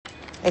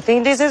I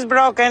think this is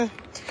broken.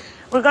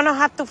 We're gonna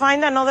have to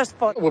find another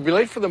spot. We'll be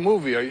late for the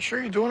movie. Are you sure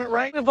you're doing it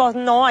right? We both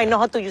know I know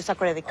how to use a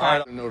credit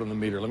card. All right, a note on the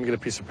meter. Let me get a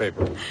piece of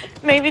paper.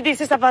 Maybe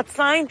this is a bad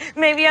sign.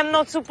 Maybe I'm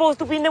not supposed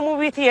to be in the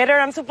movie theater.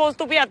 I'm supposed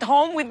to be at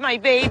home with my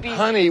baby.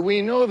 Honey,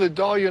 we know that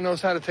Dahlia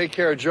knows how to take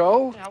care of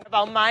Joe. How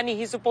about Manny?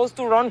 He's supposed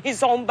to run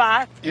his own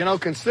bath. You know,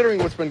 considering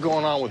what's been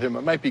going on with him,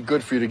 it might be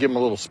good for you to give him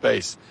a little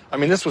space. I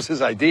mean, this was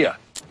his idea.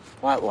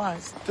 What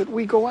was? That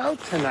we go out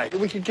tonight, that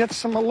we could get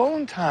some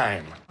alone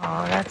time.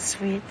 Oh, that's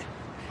sweet.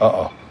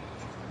 Uh-oh.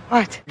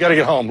 What? Gotta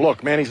get home.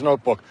 Look, Manny's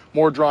notebook.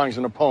 More drawings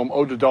and a poem,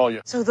 Ode to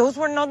Dahlia. So those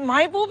were not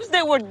my boobs?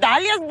 They were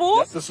Dahlia's boobs?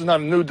 Yes, this is not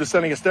a nude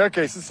descending a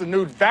staircase. This is a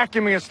nude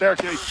vacuuming a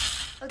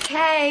staircase.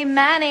 Okay,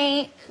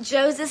 Manny,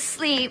 Joe's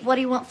asleep. What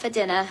do you want for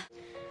dinner?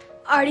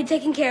 Already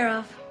taken care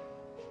of.